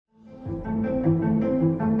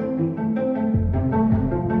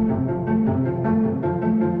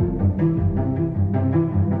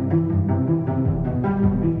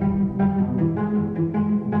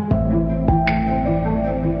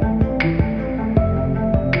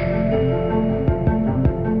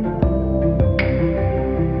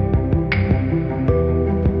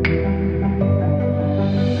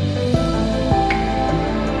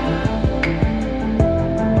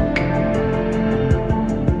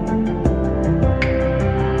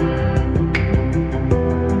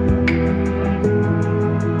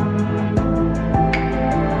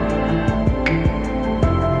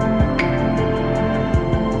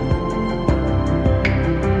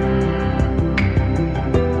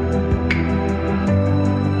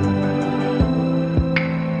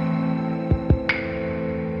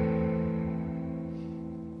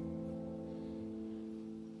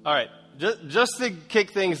Just to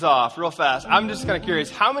kick things off real fast, I'm just kind of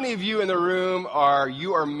curious, how many of you in the room are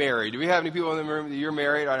married? Do we have any people in the room that you're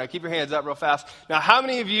married? All right, now keep your hands up real fast. Now, how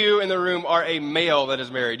many of you in the room are a male that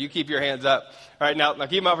is married? You keep your hands up. All right, now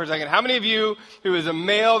keep them up for a second. How many of you who is a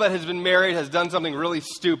male that has been married has done something really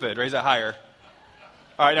stupid? Raise it higher.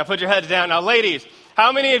 All right, now put your heads down. Now, ladies,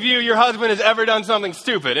 how many of you, your husband has ever done something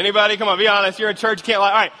stupid? Anybody? Come on, be honest. You're in church, can't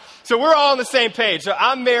lie. All right, so we're all on the same page. So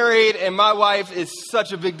I'm married, and my wife is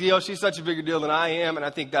such a big deal. She's such a bigger deal than I am, and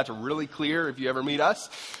I think that's really clear if you ever meet us.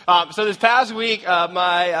 So this past week,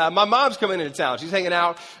 my mom's coming into town. She's hanging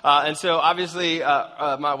out, and so obviously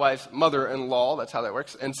my wife's mother-in-law, that's how that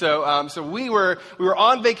works. And so we were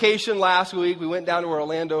on vacation last week. We went down to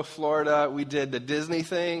Orlando, Florida. We did the Disney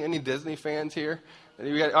thing. Any Disney fans here? All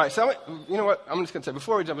right, so you know what? I'm just going to say,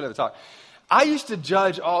 before we jump into the talk, I used to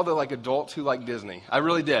judge all the adults who like Disney. I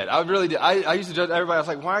really did. I used to judge everybody. I was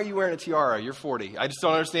like, why are you wearing a tiara? You're 40. I just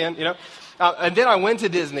don't understand, And then I went to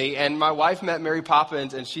Disney, and my wife met Mary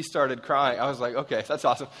Poppins, and she started crying. I was like, okay, that's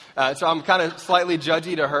awesome. So I'm kind of slightly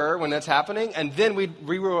judgy to her when that's happening. And then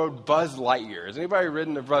we rode Buzz Lightyear. Has anybody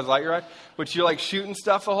ridden a Buzz Lightyear ride? Which you're shooting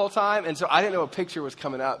stuff the whole time. And so I didn't know a picture was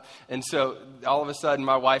coming up. And so all of a sudden,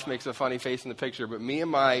 my wife makes a funny face in the picture. But me and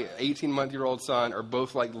my 18-month-old son are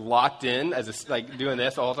both locked in as doing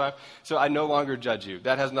this all the time. So I no longer judge you.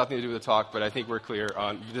 That has nothing to do with the talk, but I think we're clear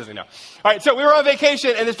on Disney now. All right, so we were on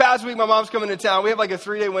vacation, and this past week, my mom's coming to town. We have a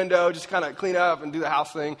 3-day window, just kind of clean up and do the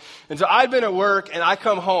house thing. And so I'd been at work, and I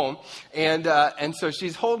come home, and so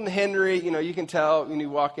she's holding Henry. You can tell when you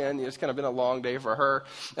walk in, it's kind of been a long day for her.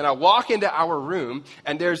 And I walk into our room,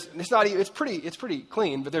 and it's pretty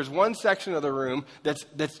clean, but there's one section of the room that's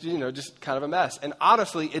just kind of a mess. And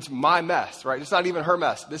honestly, it's my mess, right? It's not even her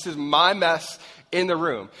mess. This is my mess in the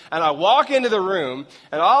room. And I walk into the room,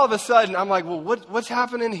 and all of a sudden, I'm like, well, what's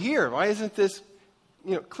happening here? Why isn't this,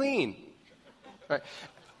 clean? Right?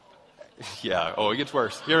 Yeah. Oh, it gets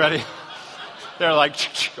worse. You ready? They're like,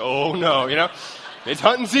 oh no, it's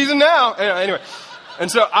hunting season now. Anyway. And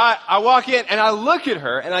so I walk in and I look at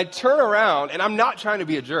her and I turn around, and I'm not trying to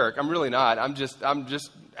be a jerk. I'm really not. I'm just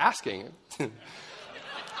asking. And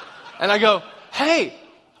I go, hey,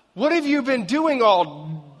 what have you been doing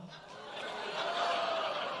all?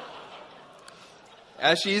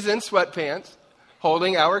 As she's in sweatpants,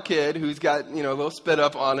 holding our kid who's got, a little spit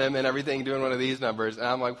up on him and everything, doing one of these numbers. And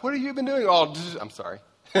I'm like, what have you been doing all? I'm sorry.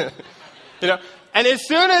 And as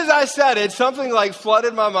soon as I said it, something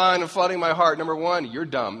flooded my mind and flooding my heart. Number one, you're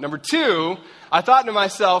dumb. Number two, I thought to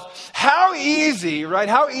myself, how easy, right?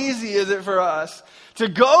 How easy is it for us to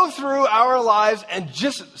go through our lives and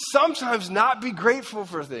just sometimes not be grateful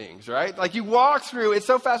for things, right? You walk through, it's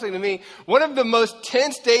so fascinating to me. One of the most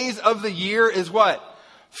tense days of the year is what?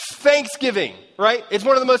 Thanksgiving, right? It's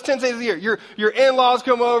one of the most tense days of the year. Your in-laws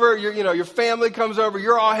come over, your family comes over,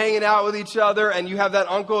 you're all hanging out with each other, and you have that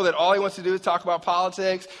uncle that all he wants to do is talk about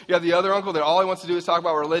politics. You have the other uncle that all he wants to do is talk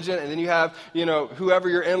about religion, and then you have, whoever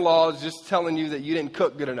your in-law is just telling you that you didn't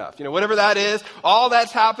cook good enough. Whatever that is, all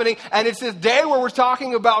that's happening, and it's this day where we're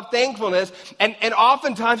talking about thankfulness, and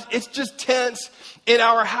oftentimes it's just tense in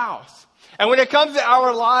our house. And when it comes to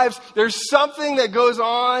our lives, there's something that goes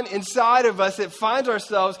on inside of us that finds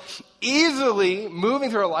ourselves easily moving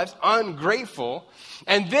through our lives ungrateful.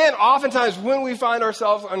 And then oftentimes when we find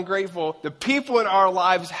ourselves ungrateful, the people in our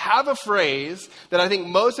lives have a phrase that I think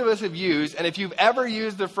most of us have used. And if you've ever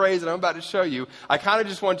used the phrase that I'm about to show you, I kind of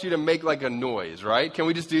just want you to make a noise, right? Can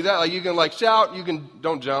we just do that? You can shout, you can,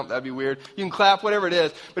 don't jump, that'd be weird. You can clap, whatever it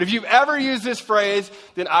is. But if you've ever used this phrase,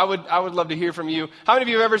 then I would love to hear from you. How many of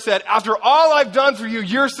you have ever said, after all I've done for you,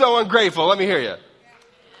 you're so ungrateful? Let me hear you.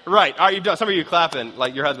 Right. All right, you've done. Some of you clapping,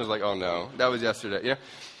 your husband's like, oh no, that was yesterday.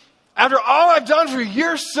 After all I've done for you,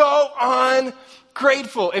 you're so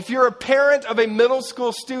ungrateful. If you're a parent of a middle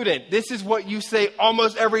school student, this is what you say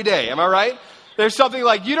almost every day. Am I right? There's something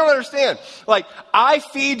you don't understand. I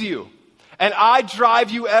feed you and I drive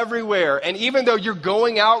you everywhere. And even though you're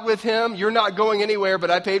going out with him, you're not going anywhere, but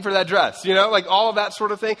I paid for that dress. All of that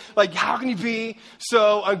sort of thing. How can you be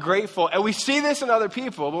so ungrateful? And we see this in other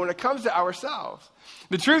people, but when it comes to ourselves,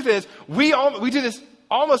 the truth is we do this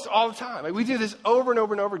almost all the time. We do this over and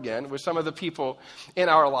over and over again with some of the people in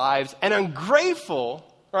our lives. And ungrateful,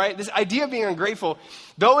 right? This idea of being ungrateful,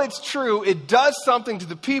 though it's true, it does something to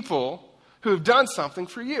the people who have done something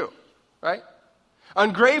for you, right?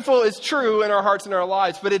 Ungrateful is true in our hearts and our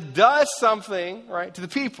lives, but it does something, right, to the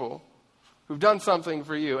people who've done something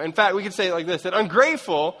for you. In fact, we could say it like this, that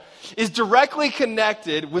ungrateful is directly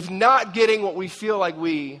connected with not getting what we feel like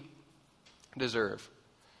we deserve.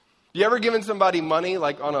 You ever given somebody money,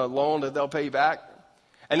 on a loan that they'll pay you back?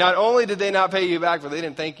 And not only did they not pay you back, but they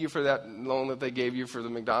didn't thank you for that loan that they gave you for the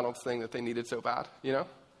McDonald's thing that they needed so bad, you know?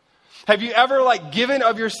 Have you ever given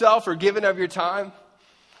of yourself or given of your time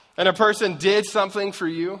and a person did something for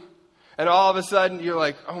you and all of a sudden you're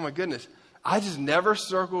like, oh my goodness, I just never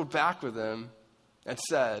circled back with them and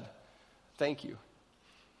said, thank you.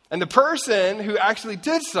 And the person who actually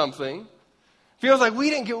did something feels like we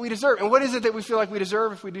didn't get what we deserve. And what is it that we feel like we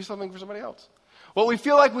deserve if we do something for somebody else? What we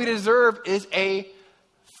feel like we deserve is a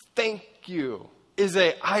thank you, is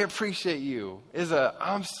a I appreciate you, is a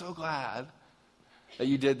I'm so glad that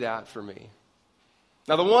you did that for me.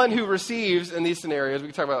 Now, the one who receives in these scenarios, we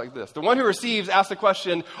can talk about it like this. The one who receives asks the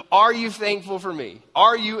question, are you thankful for me?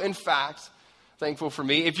 Are you, in fact, thankful for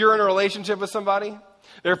me? If you're in a relationship with somebody,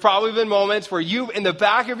 there have probably been moments where you, in the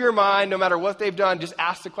back of your mind, no matter what they've done, just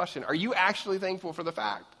ask the question, are you actually thankful for the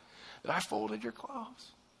fact that I folded your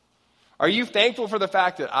clothes? Are you thankful for the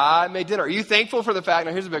fact that I made dinner? Are you thankful for the fact,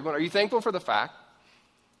 now here's a big one, are you thankful for the fact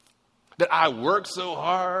that I worked so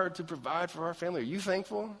hard to provide for our family? Are you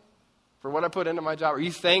thankful for what I put into my job? Are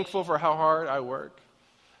you thankful for how hard I work?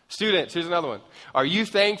 Students, here's another one. Are you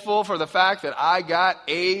thankful for the fact that I got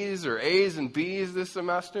A's or A's and B's this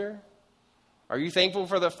semester? Are you thankful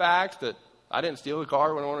for the fact that I didn't steal a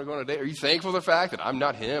car when I wanted to go on a date? Are you thankful for the fact that I'm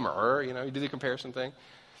not him or her? You know, you do the comparison thing.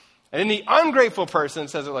 And then the ungrateful person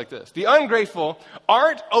says it like this. The ungrateful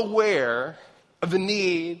aren't aware of the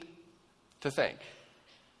need to thank.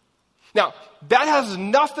 Now, that has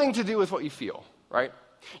nothing to do with what you feel, right?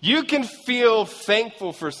 You can feel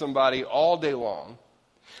thankful for somebody all day long,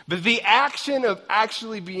 but the action of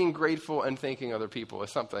actually being grateful and thanking other people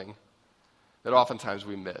is something that oftentimes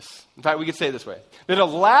we miss. In fact, we could say it this way, that a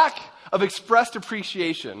lack of expressed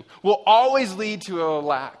appreciation will always lead to a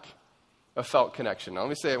lack of felt connection. Now, let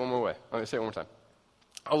me say it one more way. Let me say it one more time.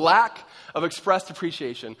 A lack of expressed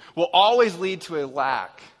appreciation will always lead to a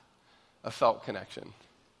lack of felt connection.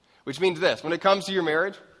 Which means this, when it comes to your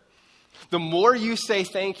marriage, the more you say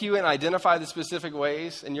thank you and identify the specific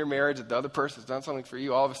ways in your marriage that the other person's done something for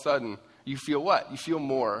you, all of a sudden, you feel what? You feel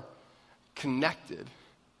more connected.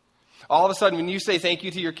 All of a sudden, when you say thank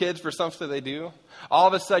you to your kids for something they do, all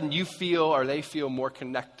of a sudden you feel or they feel more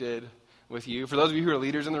connected with you. For those of you who are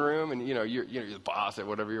leaders in the room and you're the boss at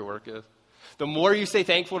whatever your work is, the more you say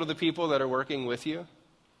thankful to the people that are working with you,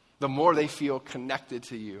 the more they feel connected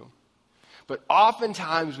to you. But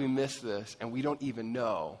oftentimes we miss this and we don't even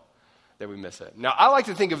know that we miss it. Now, I like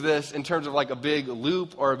to think of this in terms of like a big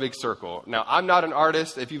loop or a big circle. Now, I'm not an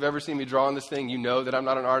artist. If you've ever seen me draw on this thing, you know that I'm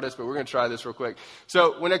not an artist, but we're going to try this real quick.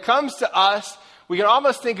 So when it comes to us, we can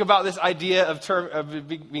almost think about this idea of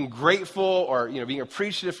being grateful or being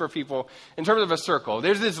appreciative for people in terms of a circle.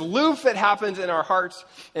 There's this loop that happens in our hearts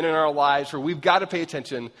and in our lives where we've got to pay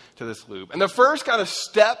attention to this loop. And the first kind of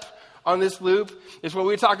step on this loop is what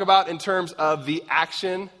we talk about in terms of the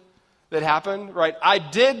action that happened, right? I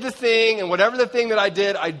did the thing, and whatever the thing that I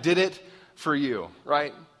did it for you,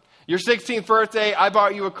 right? Your 16th birthday, I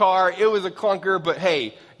bought you a car. It was a clunker, but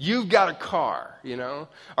hey, you've got a car,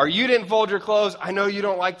 Or you didn't fold your clothes. I know you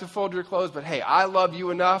don't like to fold your clothes, but hey, I love you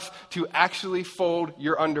enough to actually fold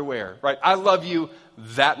your underwear, right? I love you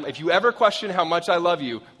that much. If you ever question how much I love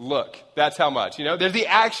you, look, that's how much, There's the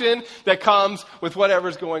action that comes with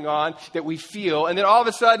whatever's going on that we feel. And then all of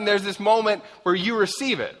a sudden, there's this moment where you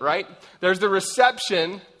receive it, right? There's the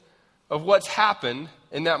reception of what's happened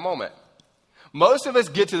in that moment. Most of us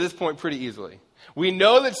get to this point pretty easily. We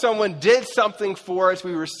know that someone did something for us.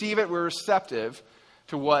 We receive it. We're receptive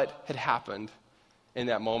to what had happened in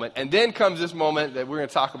that moment. And then comes this moment that we're going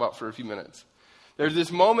to talk about for a few minutes. There's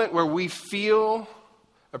this moment where we feel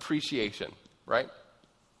appreciation, right?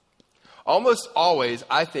 Almost always,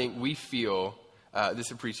 I think we feel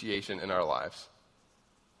this appreciation in our lives.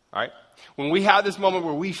 All right? When we have this moment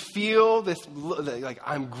where we feel this, like,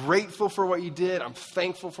 I'm grateful for what you did, I'm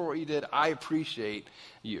thankful for what you did, I appreciate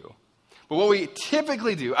you. But what we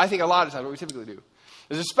typically do, I think a lot of times what we typically do,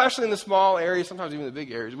 is especially in the small areas, sometimes even the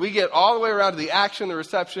big areas, we get all the way around to the action, the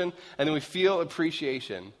reception, and then we feel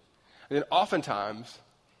appreciation. And then oftentimes,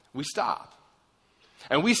 we stop.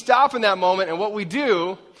 And we stop in that moment, and what we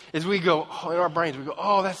do is we go, in our brains, we go,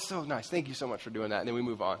 oh, that's so nice. Thank you so much for doing that. And then we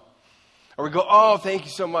move on. Or we go, oh, thank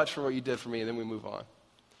you so much for what you did for me. And then we move on.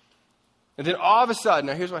 And then all of a sudden,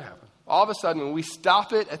 now here's what happened. All of a sudden, when we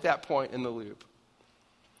stop it at that point in the loop,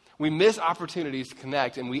 we miss opportunities to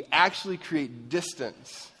connect, and we actually create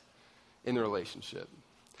distance in the relationship.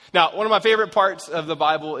 Now, one of my favorite parts of the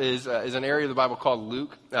Bible is an area of the Bible called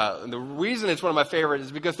Luke. And the reason it's one of my favorites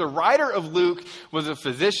is because the writer of Luke was a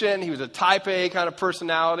physician. He was a type A kind of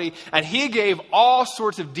personality, and he gave all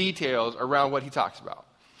sorts of details around what he talks about.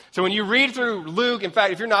 So when you read through Luke, in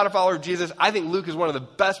fact, if you're not a follower of Jesus, I think Luke is one of the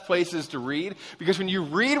best places to read, because when you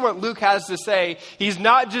read what Luke has to say, he's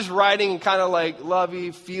not just writing kind of like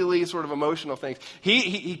lovey, feely, sort of emotional things.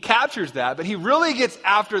 He captures that, but he really gets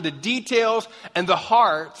after the details and the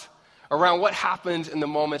heart around what happens in the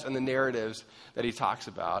moments and the narratives that he talks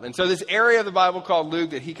about. And so this area of the Bible called Luke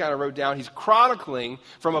that he kind of wrote down, he's chronicling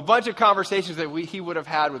from a bunch of conversations that he would have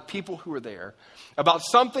had with people who were there about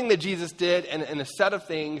something that Jesus did and a set of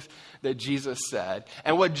things that Jesus said.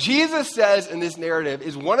 And what Jesus says in this narrative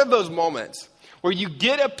is one of those moments where you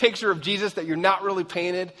get a picture of Jesus that you're not really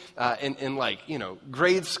painted in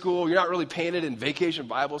grade school. You're not really painted in vacation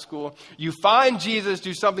Bible school. You find Jesus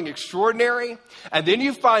do something extraordinary, and then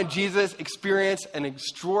you find Jesus experience an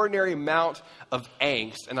extraordinary amount of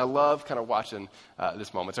angst. And I love kind of watching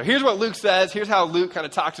this moment. So here's what Luke says. Here's how Luke kind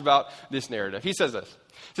of talks about this narrative. He says this.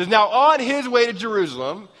 He says, now on his way to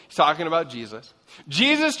Jerusalem, he's talking about Jesus,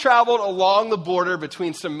 Jesus traveled along the border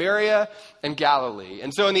between Samaria and Galilee.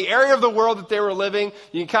 And so in the area of the world that they were living,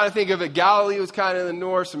 you can kind of think of it, Galilee was kind of in the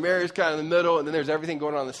north, Samaria is kind of in the middle, and then there's everything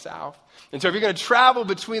going on in the south. And so if you're going to travel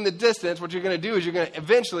between the distance, what you're going to do is you're going to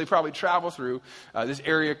eventually probably travel through this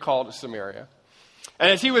area called Samaria.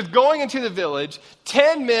 And as he was going into the village,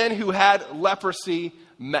 10 men who had leprosy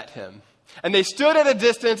met him. And they stood at a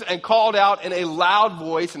distance and called out in a loud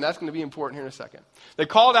voice, and that's going to be important here in a second. They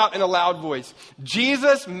called out in a loud voice,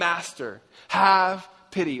 Jesus, Master, have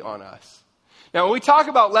pity on us. Now, when we talk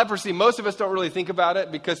about leprosy, most of us don't really think about it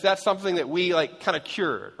because that's something that we kind of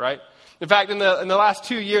cured, right? In fact, in the last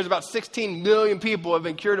 2 years, about 16 million people have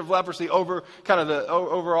been cured of leprosy over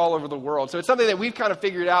all over the world. So it's something that we've kind of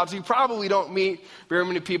figured out. So you probably don't meet very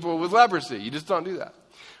many people with leprosy. You just don't do that.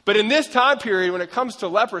 But in this time period, when it comes to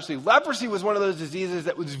leprosy, leprosy was one of those diseases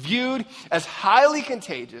that was viewed as highly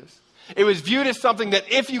contagious. It was viewed as something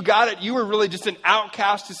that if you got it, you were really just an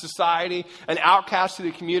outcast to society, an outcast to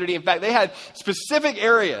the community. In fact, they had specific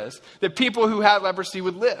areas that people who had leprosy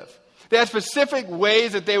would live. They had specific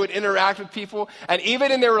ways that they would interact with people. And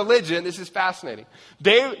even in their religion, this is fascinating,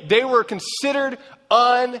 they were considered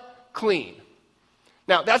unclean.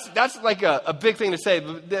 Now, that's like a big thing to say.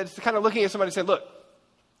 That's kind of looking at somebody and saying, look,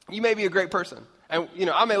 you may be a great person, and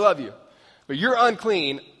I may love you, but you're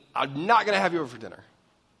unclean. I'm not going to have you over for dinner.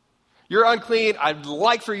 You're unclean. I'd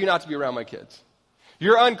like for you not to be around my kids.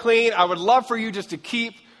 You're unclean. I would love for you just to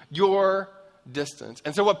keep your distance.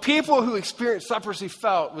 And so what people who experienced leprosy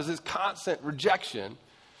felt was this constant rejection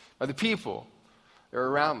by the people that were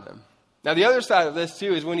around them. Now, the other side of this,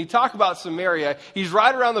 too, is when you talk about Samaria, he's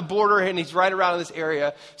right around the border and he's right around in this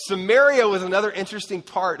area. Samaria was another interesting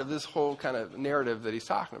part of this whole kind of narrative that he's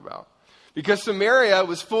talking about. Because Samaria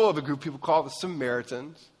was full of a group of people called the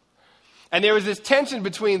Samaritans. And there was this tension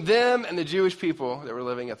between them and the Jewish people that were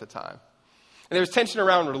living at the time. And there was tension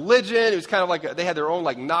around religion. It was kind of like they had their own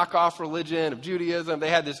knockoff religion of Judaism. They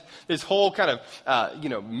had this whole kind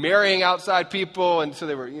of, marrying outside people. And so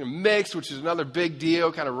they were mixed, which is another big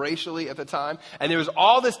deal kind of racially at the time. And there was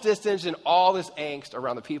all this distance and all this angst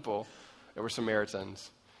around the people that were Samaritans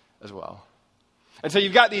as well. And so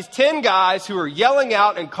you've got these 10 guys who are yelling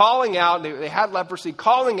out and calling out. They had leprosy,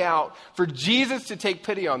 calling out for Jesus to take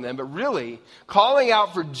pity on them, but really calling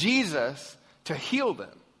out for Jesus to heal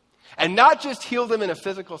them. And not just heal them in a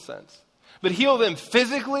physical sense, but heal them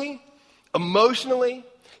physically, emotionally,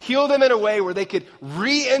 heal them in a way where they could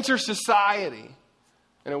re-enter society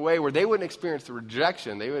in a way where they wouldn't experience the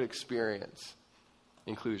rejection, they would experience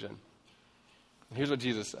inclusion. And here's what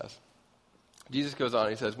Jesus says. Jesus goes on,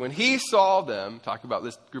 he says, when he saw them, talking about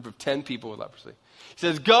this group of 10 people with leprosy, he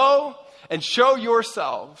says, go and show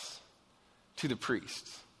yourselves to the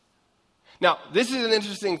priests. Now, this is an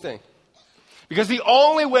interesting thing. Because the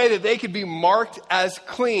only way that they could be marked as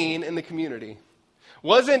clean in the community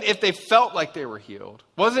wasn't if they felt like they were healed,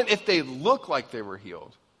 wasn't if they looked like they were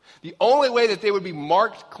healed. The only way that they would be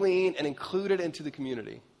marked clean and included into the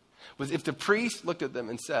community was if the priest looked at them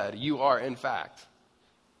and said, you are in fact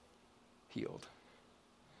healed.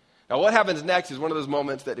 Now what happens next is one of those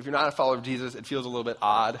moments that if you're not a follower of Jesus, it feels a little bit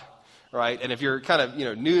odd, right? And if you're kind of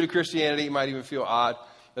new to Christianity, it might even feel odd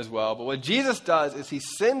as well. But what Jesus does is he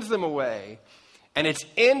sends them away. And it's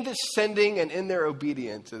in the sending and in their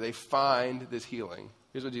obedience that they find this healing.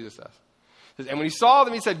 Here's what Jesus says. He says, and when he saw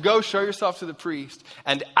them, he said, go show yourself to the priest.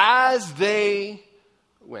 And as they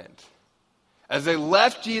went, as they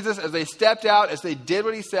left Jesus, as they stepped out, as they did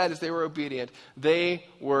what he said, as they were obedient, they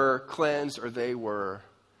were cleansed or they were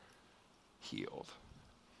healed.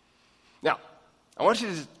 Now, I want you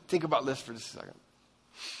to think about this for just a second.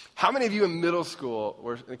 How many of you in middle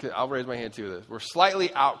school I'll raise my hand too, were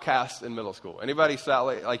slightly outcast in middle school? Anybody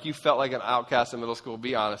like you felt like an outcast in middle school?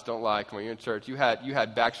 Be honest, don't lie. Come on, you're in church. You had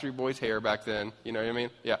Backstreet Boys hair back then. You know what I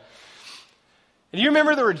mean? Yeah. And you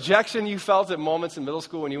remember the rejection you felt at moments in middle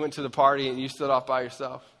school when you went to the party and you stood off by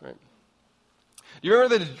yourself, right? You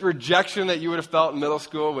remember the rejection that you would have felt in middle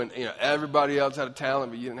school when everybody else had a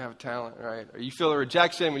talent but you didn't have a talent, right? Or you feel the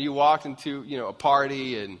rejection when you walked into a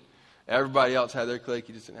party and everybody else had their clique,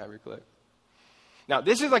 you just didn't have your clique. Now,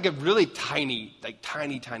 this is like a really tiny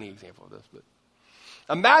example of this. But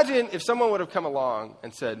imagine if someone would have come along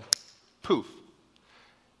and said, poof,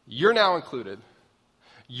 you're now included.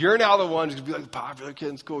 You're now the one who's going to be like the popular kid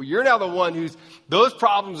in school. You're now the one those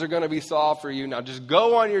problems are going to be solved for you. Now just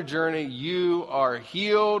go on your journey. You are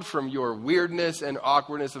healed from your weirdness and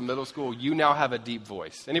awkwardness of middle school. You now have a deep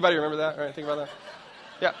voice. Anybody remember that? All right, think about that.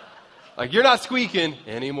 Yeah. Like you're not squeaking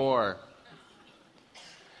anymore.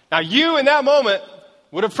 Now you in that moment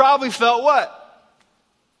would have probably felt what?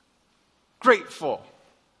 Grateful.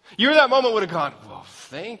 You in that moment would have gone, well,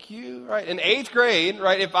 thank you, right? In 8th grade,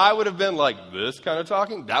 right, if I would have been like this kind of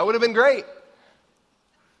talking, that would have been great.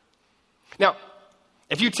 Now,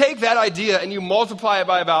 if you take that idea and you multiply it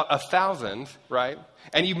by about 1,000, right,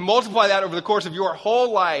 and you multiply that over the course of your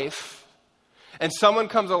whole life, and someone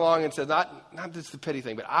comes along and says, not just the pity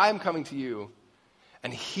thing, but I'm coming to you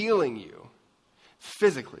and healing you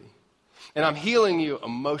physically. And I'm healing you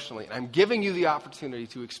emotionally. And I'm giving you the opportunity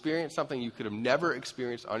to experience something you could have never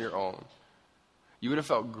experienced on your own. You would have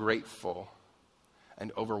felt grateful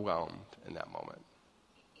and overwhelmed in that moment.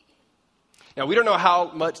 Now, we don't know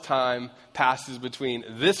how much time passes between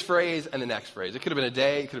this phrase and the next phrase. It could have been a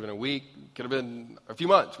day. It could have been a week. It could have been a few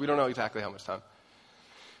months. We don't know exactly how much time.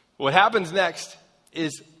 What happens next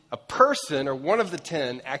is a person or one of the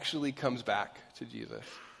 10 actually comes back to Jesus.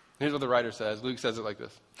 Here's what the writer says. Luke says it like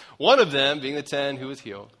this. One of them, being the 10 who was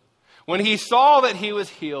healed, when he saw that he was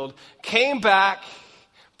healed, came back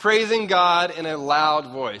praising God in a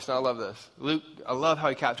loud voice. Now I love this. Luke, I love how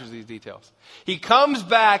he captures these details. He comes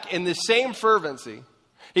back in the same fervency.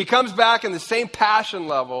 He comes back in the same passion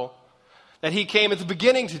level that he came at the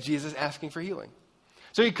beginning to Jesus asking for healing.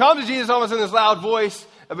 So he comes to Jesus almost in this loud voice,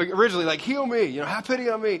 originally like, heal me, have pity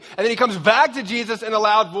on me. And then he comes back to Jesus in a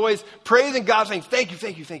loud voice, praising God, saying, thank you,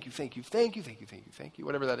 thank you, thank you, thank you, thank you, thank you, thank you, thank you,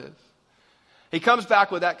 whatever that is. He comes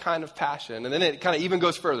back with that kind of passion. And then it kind of even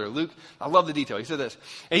goes further. Luke, I love the detail. He said this.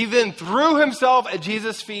 And he then threw himself at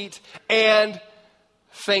Jesus' feet and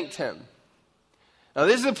thanked him. Now,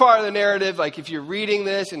 this is a part of the narrative, like if you're reading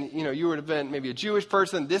this and, you would have been maybe a Jewish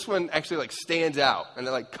person, this one actually like stands out and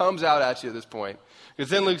it like comes out at you at this point. Because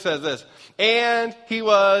then Luke says this, and he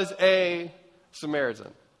was a Samaritan.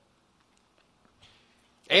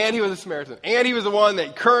 And he was a Samaritan. And he was the one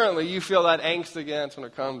that currently you feel that angst against when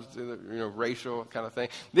it comes to the racial kind of thing.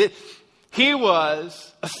 He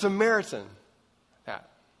was a Samaritan.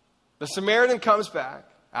 The Samaritan comes back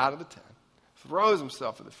out of the tent, throws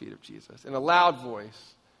himself at the feet of Jesus in a loud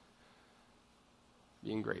voice,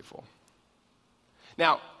 being grateful.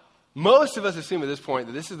 Now, most of us assume at this point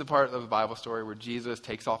that this is the part of the Bible story where Jesus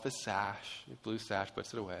takes off his sash, his blue sash,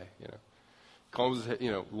 puts it away, combs his,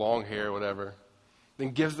 long hair, whatever,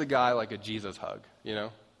 then gives the guy like a Jesus hug,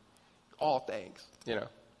 all thanks,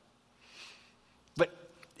 But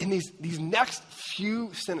in these next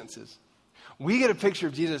few sentences, we get a picture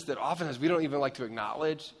of Jesus that oftentimes we don't even like to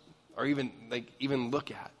acknowledge or even look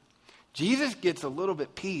at. Jesus gets a little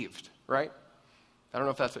bit peeved, right? I don't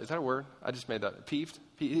know if is that a word? I just made that. Peeved?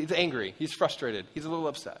 He's angry. He's frustrated. He's a little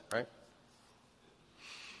upset, right?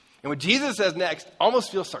 And what Jesus says next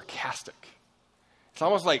almost feels sarcastic. It's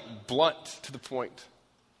almost like blunt to the point.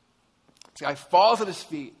 This guy falls at his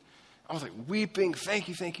feet, almost like weeping, thank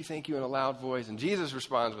you, thank you, thank you, in a loud voice. And Jesus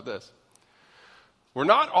responds with this. Were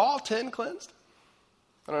not all 10 cleansed?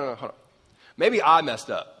 I don't know. Hold on. Maybe I messed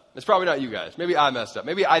up. It's probably not you guys. Maybe I messed up.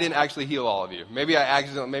 Maybe I didn't actually heal all of you. Maybe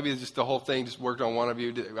maybe just the whole thing just worked on one of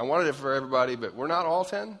you. I wanted it for everybody, but we're not all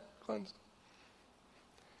 10 cleansed.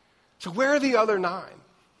 So where are the other 9?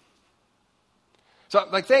 So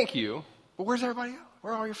thank you, but where's everybody else?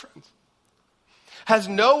 Where are all your friends? Has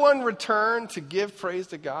no one returned to give praise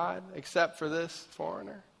to God except for this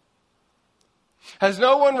foreigner? Has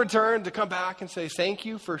no one returned to come back and say, thank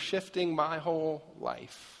you for shifting my whole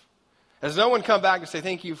life? Has no one come back and say,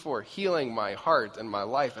 thank you for healing my heart and my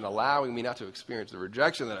life and allowing me not to experience the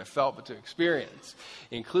rejection that I felt, but to experience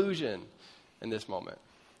inclusion in this moment?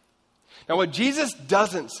 Now, what Jesus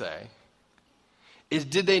doesn't say is,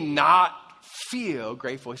 did they not feel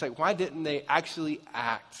grateful? He's like, why didn't they actually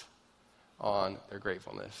act on their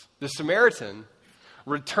gratefulness? The Samaritan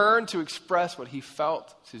returned to express what he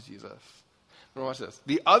felt to Jesus. Now watch this.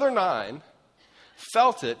 The other 9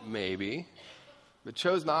 felt it maybe, but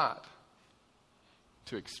chose not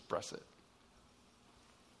to express it.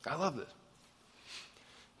 I love this.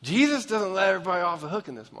 Jesus doesn't let everybody off the hook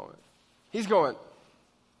in this moment. He's going,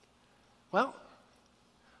 well,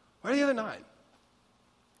 where are the other 9?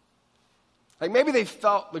 Like maybe they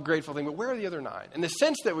felt the grateful thing, but where are the other 9? And the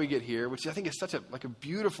sense that we get here, which I think is such a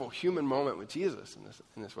beautiful human moment with Jesus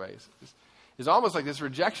in this way, is almost like this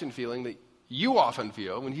rejection feeling that you often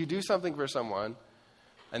feel when you do something for someone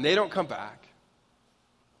and they don't come back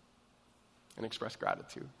and express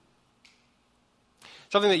gratitude.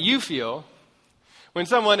 Something that you feel when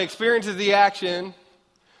someone experiences the action,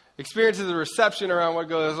 experiences the reception around what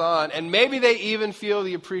goes on, and maybe they even feel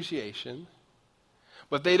the appreciation,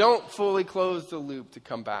 but they don't fully close the loop to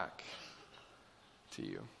come back to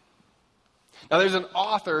you. Now, there's an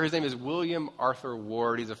author, his name is William Arthur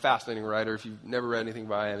Ward. He's a fascinating writer. If you've never read anything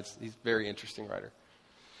by him, he's a very interesting writer.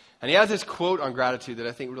 And he has this quote on gratitude that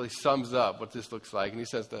I think really sums up what this looks like. And he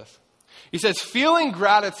says this. He says, feeling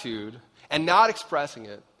gratitude and not expressing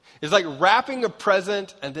it is like wrapping a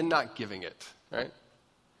present and then not giving it, right?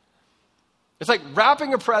 It's like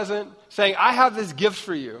wrapping a present, saying, I have this gift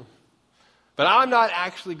for you, but I'm not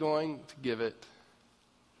actually going to give it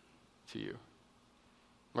to you.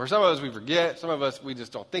 For some of us, we forget. Some of us, we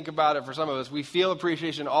just don't think about it. For some of us, we feel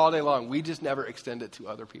appreciation all day long. We just never extend it to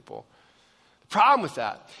other people. The problem with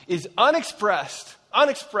that is unexpressed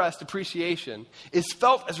appreciation is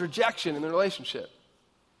felt as rejection in the relationship.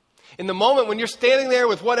 In the moment when you're standing there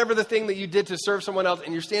with whatever the thing that you did to serve someone else,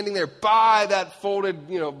 and you're standing there by that folded,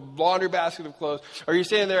 laundry basket of clothes, or you're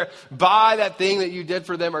standing there by that thing that you did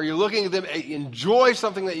for them, or you're looking at them, enjoy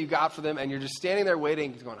something that you got for them, and you're just standing there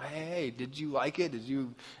waiting, going, hey, did you like it? Did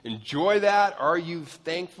you enjoy that? Are you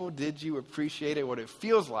thankful? Did you appreciate it? What it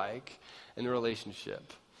feels like in the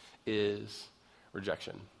relationship is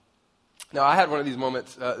rejection. Now, I had one of these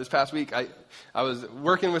moments this past week. I was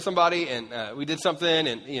working with somebody, and we did something,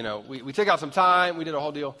 and, we took out some time. We did a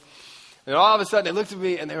whole deal. And all of a sudden, they looked at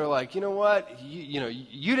me, and they were like, you know what?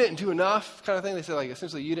 You didn't do enough kind of thing. They said,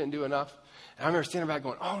 essentially, you didn't do enough. And I remember standing back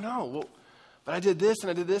going, oh, no. Well, but I did this, and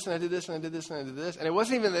I did this, and I did this, and I did this, and I did this. And it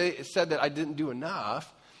wasn't even that they said that I didn't do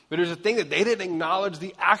enough, but it was a thing that they didn't acknowledge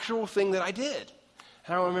the actual thing that I did.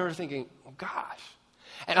 And I remember thinking, oh, gosh.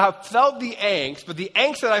 And I felt the angst, but the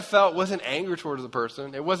angst that I felt wasn't anger towards the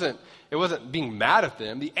person. It wasn't being mad at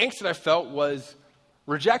them. The angst that I felt was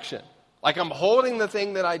rejection. Like I'm holding the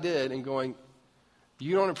thing that I did and going,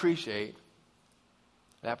 you don't appreciate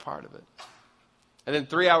that part of it. And then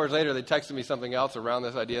 3 hours later, they texted me something else around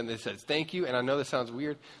this idea, and they said, thank you. And I know this sounds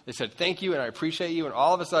weird. They said, thank you, and I appreciate you. And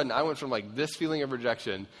all of a sudden, I went from this feeling of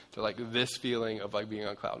rejection to this feeling of being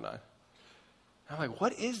on cloud 9. I'm like,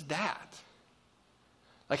 what is that?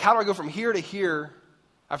 How do I go from here to here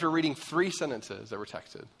after reading 3 sentences that were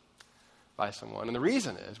texted by someone? And the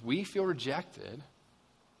reason is we feel rejected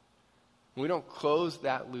when we don't close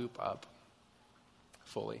that loop up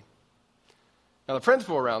fully. Now, the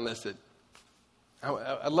principle around this that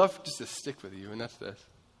I'd love just to stick with you, and that's this.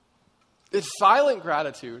 It's silent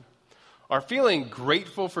gratitude, or feeling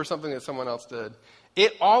grateful for something that someone else did.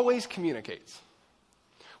 It always communicates.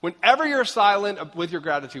 Whenever you're silent with your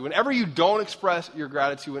gratitude, whenever you don't express your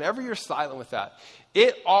gratitude, whenever you're silent with that,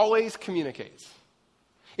 it always communicates.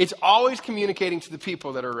 It's always communicating to the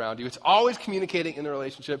people that are around you. It's always communicating in the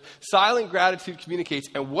relationship. Silent gratitude communicates,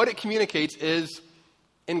 and what it communicates is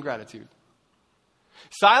ingratitude.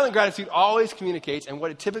 Silent gratitude always communicates, and what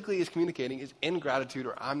it typically is communicating is ingratitude,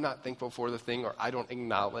 or I'm not thankful for the thing, or I don't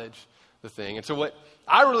acknowledge the thing. And so what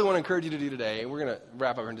I really want to encourage you to do today, and we're going to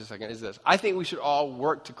wrap up in just a second, is this. I think we should all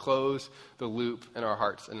work to close the loop in our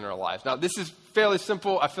hearts and in our lives. Now, this is fairly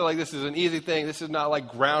simple. I feel like this is an easy thing. This is not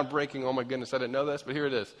groundbreaking. Oh my goodness, I didn't know this, but here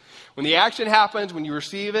it is. When the action happens, when you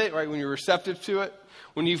receive it, right, when you're receptive to it,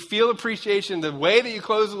 when you feel appreciation, the way that you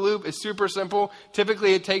close the loop is super simple.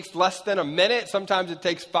 Typically, it takes less than a minute. Sometimes it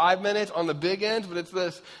takes 5 minutes on the big end, but it's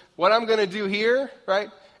this. What I'm going to do here, right,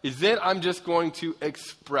 is then I'm just going to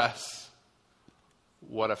express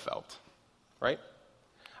what I felt, right?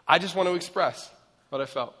 I just want to express what I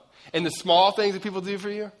felt. And the small things that people do for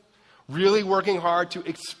you, really working hard to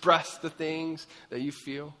express the things that you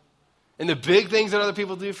feel. And the big things that other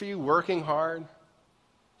people do for you, working hard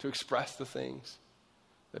to express the things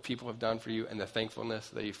that people have done for you and the thankfulness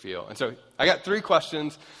that you feel. And so I got 3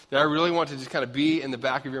 questions that I really want to just kind of be in the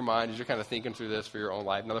back of your mind as you're kind of thinking through this for your own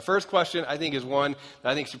life. Now, the first question I think is one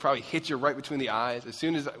that I think should probably hit you right between the eyes. As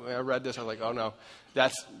soon as I read this, I was like, oh no,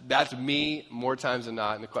 that's me more times than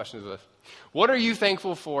not. And the question is this. What are you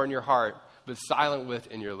thankful for in your heart but silent with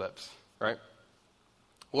in your lips, right?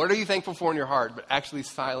 What are you thankful for in your heart, but actually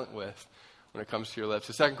silent with when it comes to your lips?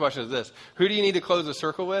 The second question is this: who do you need to close the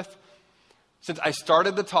circle with? Since I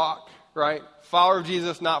started the talk, right? Follower of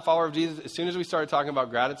Jesus, not follower of Jesus. As soon as we started talking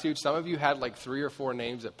about gratitude, some of you had like 3 or 4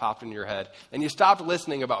 names that popped in your head. And you stopped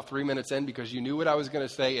listening about 3 minutes in because you knew what I was going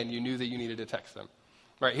to say and you knew that you needed to text them.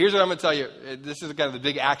 Right, here's what I'm going to tell you. This is kind of the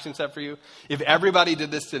big action step for you. If everybody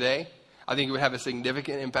did this today, I think it would have a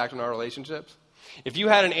significant impact on our relationships. If you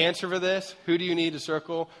had an answer for this, who do you need to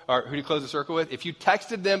circle, or who to close the circle with? If you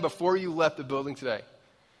texted them before you left the building today,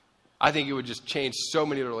 I think it would just change so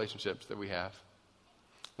many of the relationships that we have.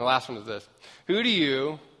 The last one is this: who do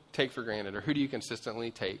you take for granted, or who do you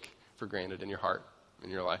consistently take for granted in your heart, in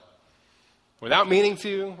your life? Without meaning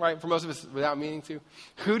to, right? For most of us, without meaning to.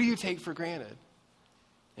 Who do you take for granted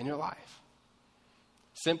in your life?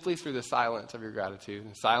 Simply through the silence of your gratitude.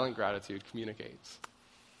 And silent gratitude communicates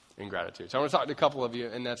in gratitude. So I want to talk to a couple of you,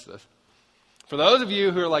 and that's this. For those of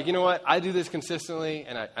you who are like, you know what, I do this consistently,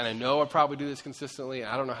 and I know I probably do this consistently, and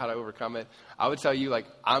I don't know how to overcome it, I would tell you, like,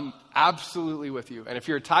 I'm absolutely with you. And if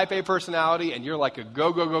you're a type A personality and you're like a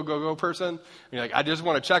go person, and you're like, I just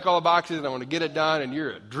want to check all the boxes and I want to get it done, and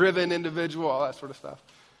you're a driven individual, all that sort of stuff,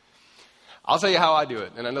 I'll tell you how I do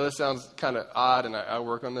it. And I know this sounds kind of odd, and I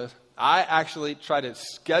work on this. I actually try to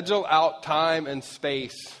schedule out time and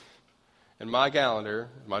space in my calendar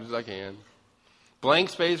as much as I can. Blank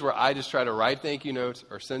space where I just try to write thank you notes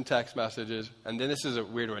or send text messages. And then this is a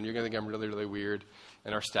weird one. You're going to think I'm really, really weird.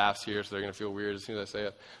 And our staff's here, so they're going to feel weird as soon as I say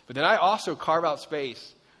it. But then I also carve out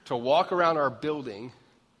space to walk around our building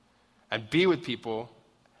and be with people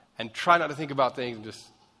and try not to think about things and just,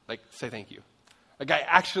 like, say thank you. Like, I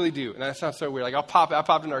actually do. And that sounds so weird. Like, I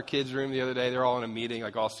popped in our kids' room the other day. They're all in a meeting,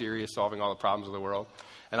 like, all serious, solving all the problems of the world.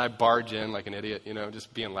 And I barge in like an idiot, you know,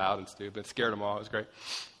 just being loud and stupid. Scared them all. It was great.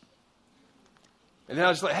 And then I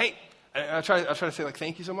was like, hey, and I try to say, like,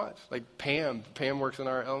 thank you so much. Like, Pam works in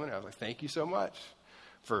our elementary. I was like, thank you so much.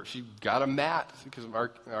 She got a mat, because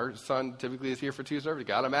our son typically is here for 2 services.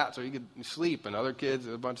 Got a mat so he could sleep, and other kids,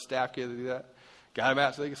 a bunch of staff kids that do that, got a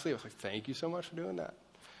mat so they could sleep. I was like, thank you so much for doing that.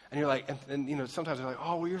 And you're like, and you know, sometimes they're like,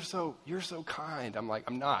 oh, well, you're so kind. I'm like,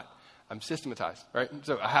 I'm not. I'm systematized, right?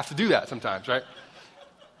 So I have to do that sometimes, right?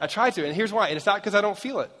 I try to, and here's why. And it's not because I don't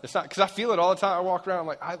feel it. It's not because I feel it all the time. I walk around, I'm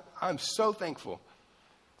like, I'm so thankful.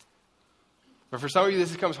 But for some of you,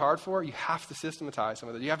 this becomes hard for. You have to systematize some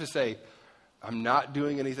of it. You have to say, I'm not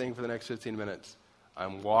doing anything for the next 15 minutes.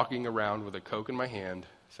 I'm walking around with a Coke in my hand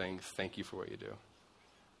saying, thank you for what you do.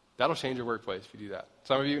 That'll change your workplace if you do that.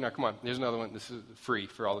 Some of you, now come on, here's another one. This is free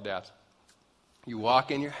for all the dads. You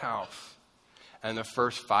walk in your house, and the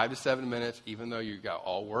first 5 to 7 minutes, even though you got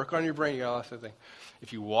all work on your brain, you got all that sort of thing,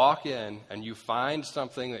 if you walk in and you find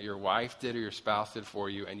something that your wife did or your spouse did for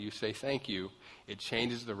you, and you say thank you, it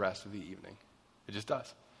changes the rest of the evening. It just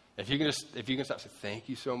does. If you can stop and say, thank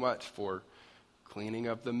you so much for cleaning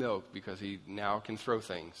up the milk because he now can throw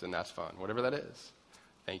things, and that's fun. Whatever that is.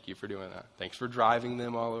 Thank you for doing that. Thanks for driving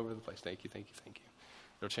them all over the place. Thank you.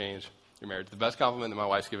 It'll change your marriage. The best compliment that my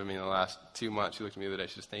wife's given me in the last 2 months, she looked at me the other day,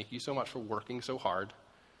 she says, thank you so much for working so hard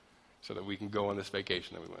so that we can go on this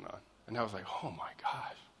vacation that we went on. And I was like, oh my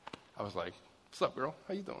gosh. I was like, what's up, girl?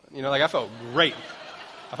 How you doing? You know, like I felt great.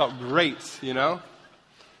 You know?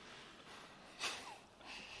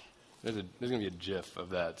 There's going to be a GIF of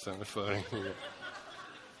that somewhere floating.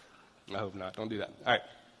 I hope not. Don't do that. All right.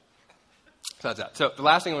 So that's that. So the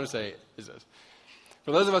last thing I want to say is this.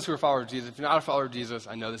 For those of us who are followers of Jesus, if you're not a follower of Jesus,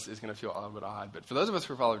 I know this is going to feel a little bit odd, but for those of us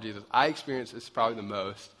who are followers of Jesus, I experience this probably the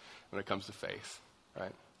most when it comes to faith,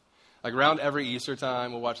 right? Like around every Easter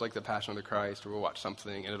time, we'll watch like the Passion of the Christ, or we'll watch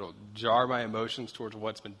something, and it'll jar my emotions towards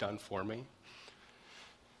what's been done for me.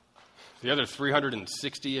 The other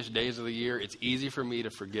 360-ish days of the year, it's easy for me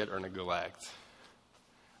to forget or neglect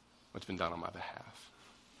what's been done on my behalf.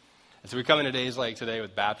 And so we come into days like today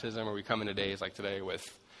with baptism, or we come into days like today with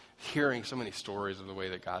hearing so many stories of the way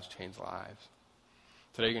that God's changed lives.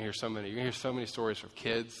 Today you're going to hear so many stories from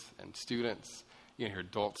kids and students. You're going to hear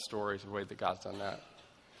adult stories of the way that God's done that.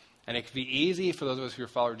 And it can be easy for those of us who are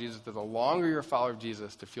followers of Jesus, that the longer you're a follower of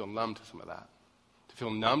Jesus, to feel numb to some of that. To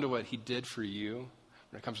feel numb to what he did for you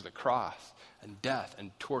when it comes to the cross and death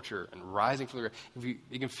and torture and rising from the grave.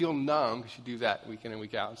 You can feel numb because you do that week in and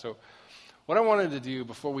week out. And so what I wanted to do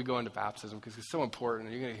before we go into baptism, because it's so important,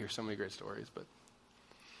 and you're going to hear so many great stories, but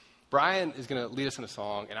Brian is going to lead us in a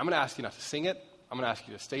song, and I'm going to ask you not to sing it. I'm going to ask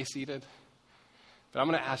you to stay seated. But I'm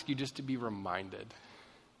going to ask you just to be reminded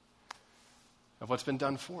of what's been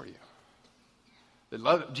done for you.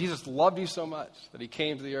 That Jesus loved you so much that he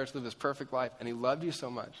came to the earth to live this perfect life, and he loved you so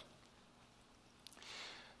much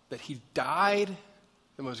that he died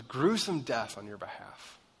the most gruesome death on your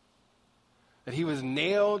behalf. That he was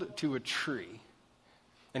nailed to a tree.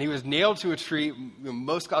 And he was nailed to a tree,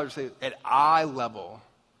 most scholars say, at eye level.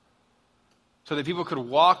 So that people could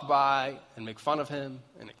walk by and make fun of him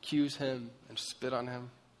and accuse him and spit on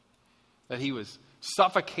him. That he was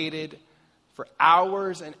suffocated for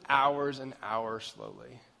hours and hours and hours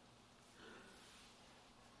slowly.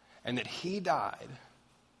 And that he died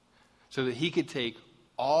so that he could take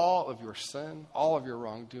all of your sin, all of your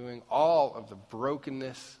wrongdoing, all of the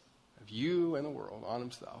brokenness of you and the world on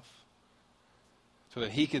himself, so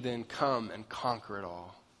that he could then come and conquer it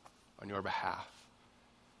all on your behalf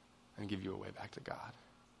and give you a way back to God.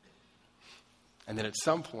 And then at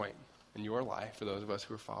some point in your life, for those of us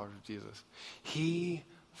who are followers of Jesus, he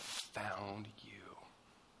found you.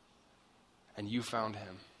 And you found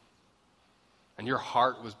him. And your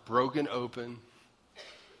heart was broken open.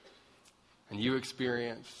 And you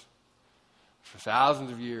experienced, for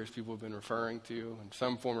thousands of years, people have been referring to in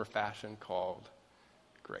some form or fashion called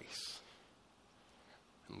grace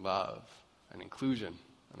and love and inclusion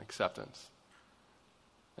and acceptance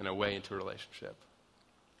and a way into a relationship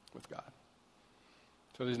with God.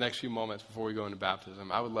 So these next few moments before we go into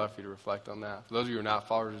baptism, I would love for you to reflect on that. For those of you who are not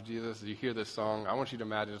followers of Jesus, as you hear this song, I want you to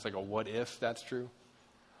imagine it's like a what if that's true.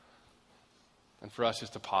 And for us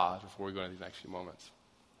just to pause before we go into these next few moments.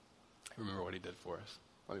 Remember what he did for us.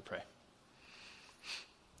 Let me pray.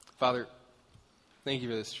 Father, thank you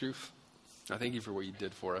for this truth. I thank you for what you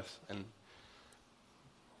did for us. And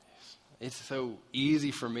it's so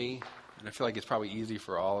easy for me, and I feel like it's probably easy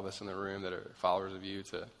for all of us in the room that are followers of you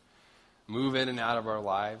to move in and out of our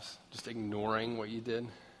lives, just ignoring what you did.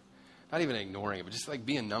 Not even ignoring it, but just like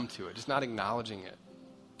being numb to it, just not acknowledging it,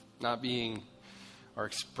 not being or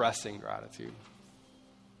expressing gratitude.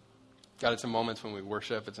 God, it's in moments when we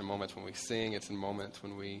worship, it's in moments when we sing, it's in moments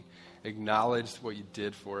when we acknowledge what you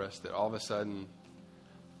did for us that all of a sudden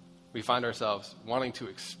we find ourselves wanting to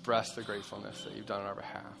express the gratefulness that you've done on our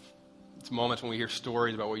behalf. It's moments when we hear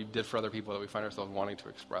stories about what you did for other people that we find ourselves wanting to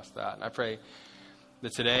express that. And I pray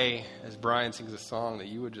that today, as Brian sings this song, that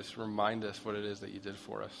you would just remind us what it is that you did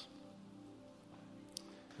for us.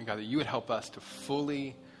 And God, that you would help us to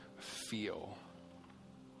fully feel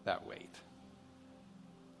that weight.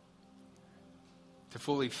 To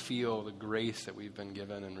fully feel the grace that we've been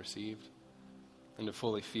given and received. And to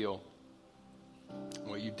fully feel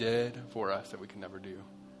what you did for us that we can never do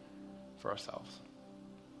for ourselves.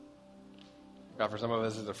 God, for some of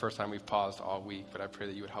us, this is the first time we've paused all week, but I pray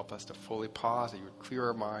that you would help us to fully pause, that you would clear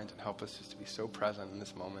our minds and help us just to be so present in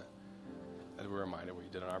this moment as we're reminded what you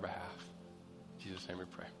did on our behalf. In Jesus' name we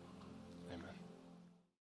pray.